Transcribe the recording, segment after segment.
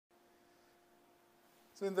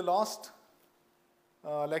So in the last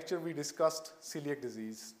lecture we discussed celiac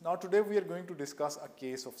disease. Now today we are going to discuss a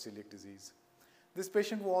case of celiac disease. This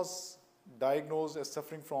patient was diagnosed as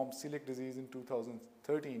suffering from celiac disease in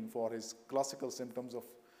 2013 for his classical symptoms of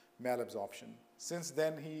malabsorption. Since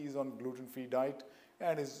then he is on gluten-free diet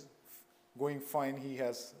and is going fine. He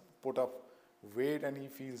has put up weight and he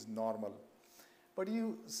feels normal. But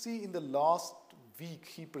you see, in the last week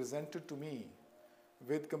he presented to me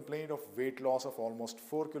with complaint of weight loss of almost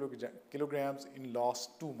 4 kilograms in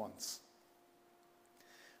last 2 months.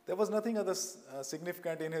 There was nothing other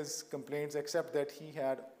significant in his complaints except that he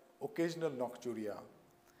had occasional nocturia.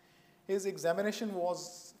 His examination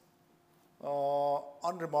was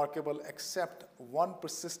unremarkable except one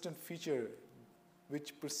persistent feature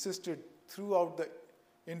which persisted throughout the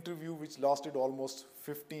interview, which lasted almost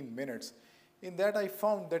 15 minutes. In that I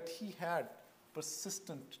found that he had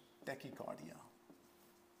persistent tachycardia.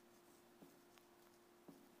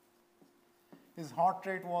 His heart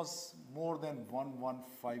rate was more than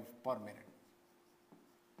 115 per minute.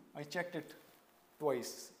 I checked it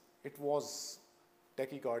twice. It was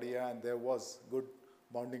tachycardia and there was good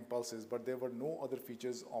bounding pulses, but there were no other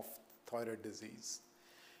features of thyroid disease.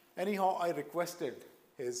 Anyhow, I requested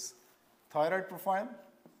his thyroid profile,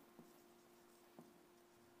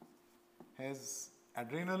 his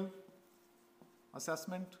adrenal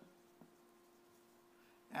assessment,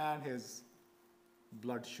 and his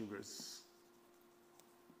blood sugars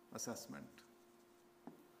assessment.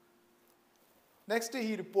 Next day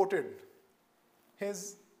he reported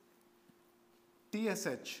his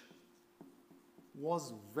TSH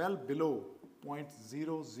was well below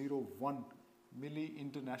 0.001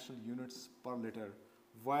 milli-international units per liter,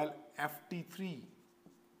 while FT3,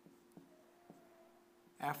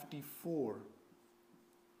 FT4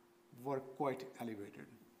 were quite elevated.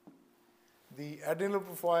 The adrenal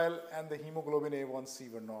profile and the hemoglobin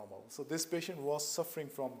A1C were normal. So this patient was suffering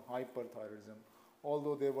from hyperthyroidism,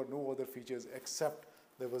 although there were no other features except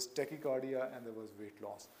there was tachycardia and there was weight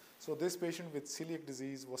loss. So this patient with celiac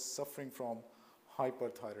disease was suffering from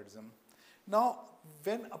hyperthyroidism. Now,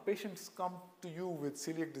 when a patient comes to you with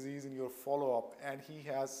celiac disease in your follow-up and he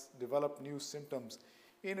has developed new symptoms,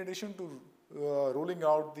 in addition to ruling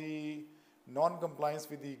out the non-compliance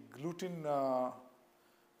with the gluten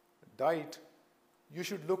diet, you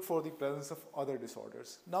should look for the presence of other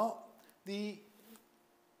disorders. Now, the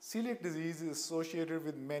celiac disease is associated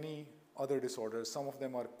with many other disorders. Some of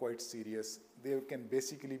them are quite serious. They can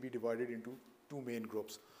basically be divided into two main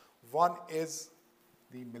groups. One is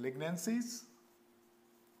the malignancies,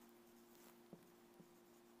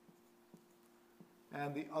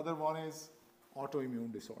 and the other one is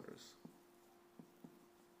autoimmune disorders.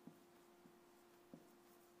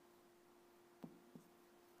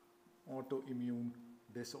 Autoimmune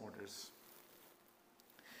disorders.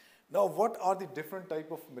 Now, what are the different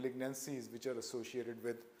type of malignancies which are associated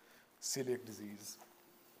with celiac disease?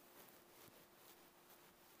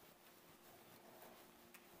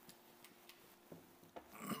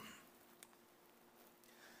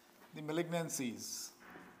 The malignancies.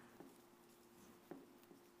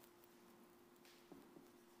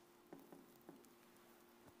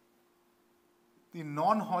 The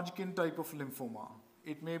non-Hodgkin type of lymphoma.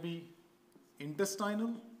 It may be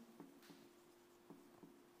intestinal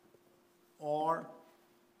or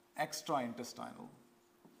extra-intestinal.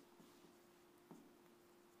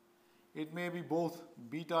 It may be both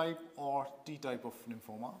B-type or T-type of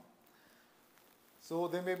lymphoma. So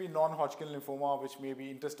there may be non-Hodgkin lymphoma, which may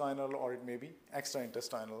be intestinal or it may be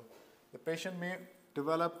extra-intestinal. The patient may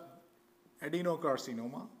develop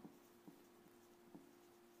adenocarcinoma,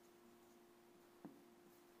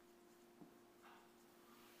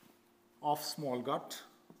 of small gut,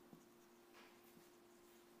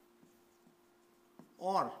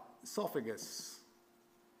 or esophagus,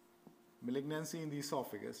 malignancy in the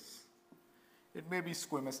esophagus. It may be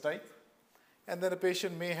squamous type, and then a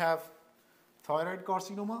patient may have thyroid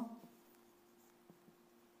carcinoma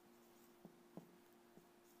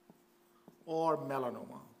or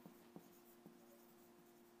melanoma.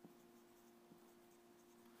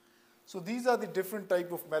 So these are the different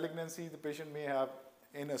type of malignancy the patient may have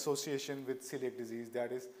in association with celiac disease,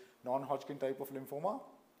 that is non-Hodgkin type of lymphoma,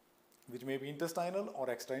 which may be intestinal or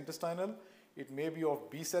extra-intestinal. It may be of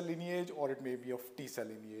B-cell lineage or it may be of T-cell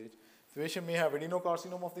lineage. The patient may have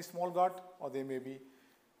adenocarcinoma of the small gut, or there may be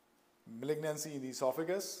malignancy in the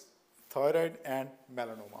esophagus, thyroid, and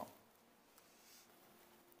melanoma.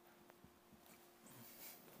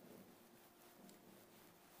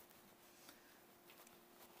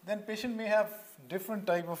 Then patient may have different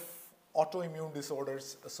type of autoimmune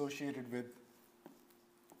disorders associated with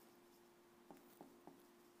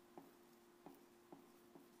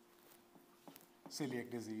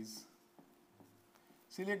celiac disease.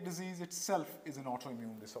 Celiac disease itself is an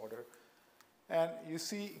autoimmune disorder. And you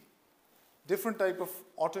see, different type of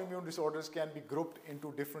autoimmune disorders can be grouped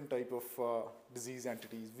into different type of disease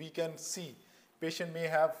entities. We can see patient may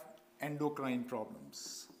have endocrine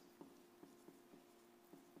problems.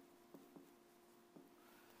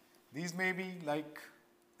 These may be like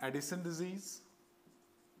Addison disease,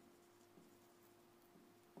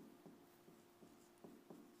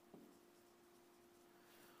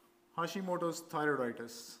 Hashimoto's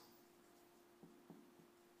thyroiditis,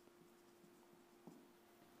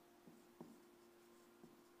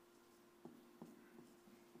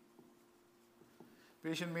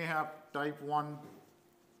 patient may have type 1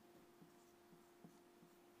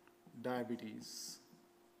 diabetes.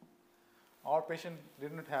 Our patient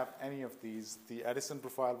didn't have any of these. The Addison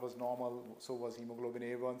profile was normal, so was hemoglobin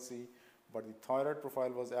A1C, but the thyroid profile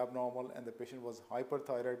was abnormal and the patient was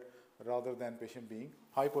hyperthyroid rather than patient being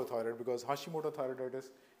hypothyroid, because Hashimoto thyroiditis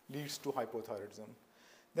leads to hypothyroidism.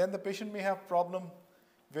 Then the patient may have problem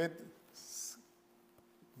with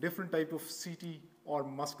different type of CT or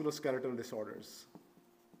musculoskeletal disorders.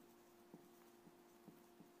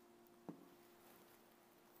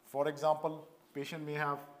 For example, patient may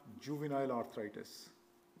have juvenile arthritis.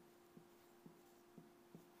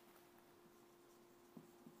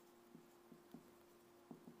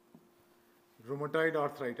 Rheumatoid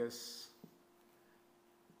arthritis,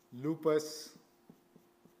 lupus,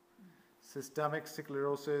 systemic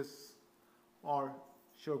sclerosis, or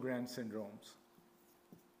Sjogren syndromes.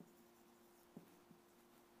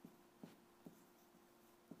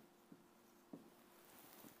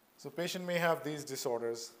 So patient may have these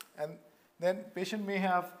disorders, and then patient may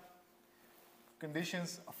have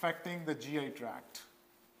conditions affecting the GI tract.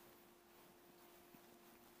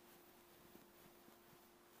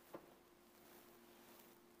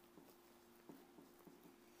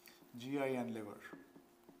 GI and liver.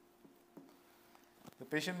 The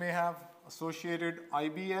patient may have associated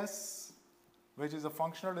IBS, which is a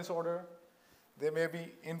functional disorder. There may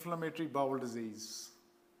be inflammatory bowel disease.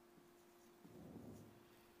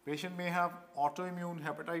 Patient may have autoimmune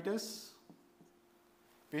hepatitis.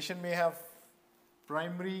 Patient may have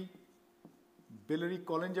primary biliary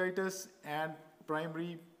cholangitis and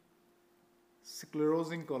primary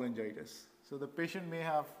sclerosing cholangitis. So the patient may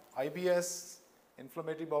have IBS,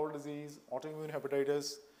 inflammatory bowel disease, autoimmune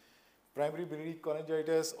hepatitis, primary biliary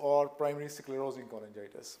cholangitis, or primary sclerosing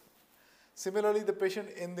cholangitis. Similarly, the patient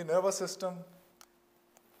in the nervous system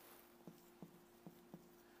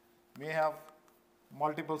may have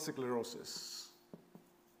multiple sclerosis.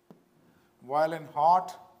 While in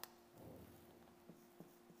heart,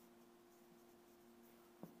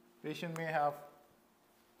 patient may have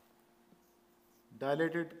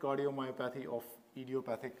dilated cardiomyopathy of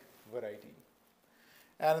idiopathic variety.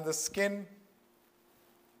 And in the skin,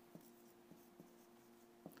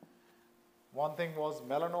 one thing was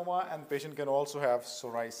melanoma, and patient can also have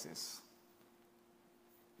psoriasis.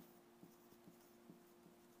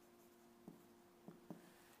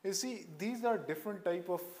 You see, these are different type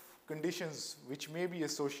of conditions which may be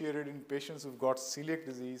associated in patients who've got celiac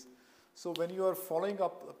disease. So when you are following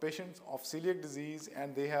up patients of celiac disease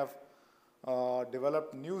and they have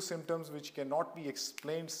developed new symptoms which cannot be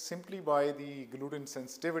explained simply by the gluten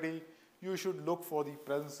sensitivity, you should look for the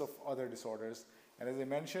presence of other disorders. And as I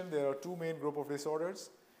mentioned, there are two main groups of disorders: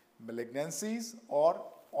 malignancies or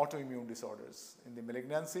autoimmune disorders. In the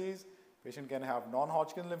malignancies, patient can have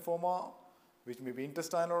non-Hodgkin lymphoma, which may be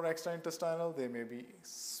intestinal or extra-intestinal. There may be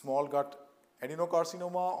small gut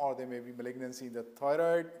adenocarcinoma, or there may be malignancy in the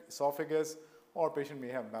thyroid, esophagus, or patient may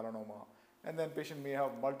have melanoma. And then patient may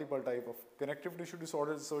have multiple type of connective tissue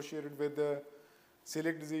disorders associated with the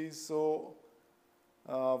celiac disease. So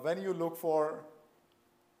when you look for,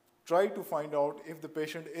 try to find out if the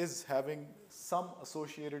patient is having some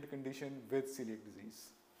associated condition with celiac disease.